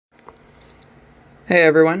Hey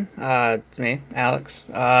everyone, it's me, Alex.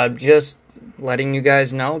 Just letting you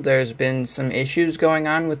guys know there's been some issues going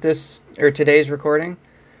on with today's recording.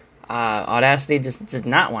 Audacity just did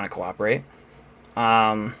not want to cooperate.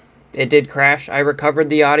 It did crash. I recovered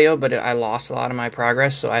the audio, but I lost a lot of my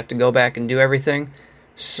progress, so I have to go back and do everything.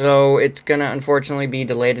 So it's gonna unfortunately be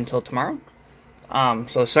delayed until tomorrow.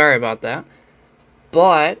 So sorry about that.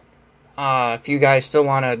 But, if you guys still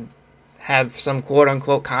want to have some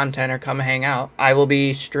quote-unquote content or come hang out, I will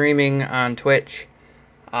be streaming on Twitch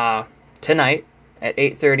tonight at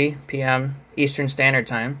 8:30 p.m. Eastern Standard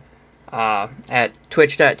Time at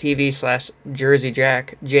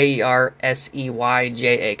twitch.tv/JerseyJack,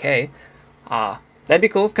 JerseyJak. That'd be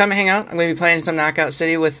cool. Come hang out. I'm going to be playing some Knockout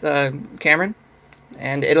City with Cameron,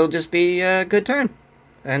 and it'll just be a good time.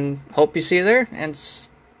 And hope you see you there, and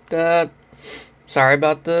sorry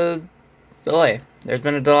about the delay. There's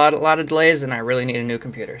been a lot of delays, and I really need a new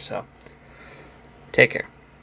computer, so take care.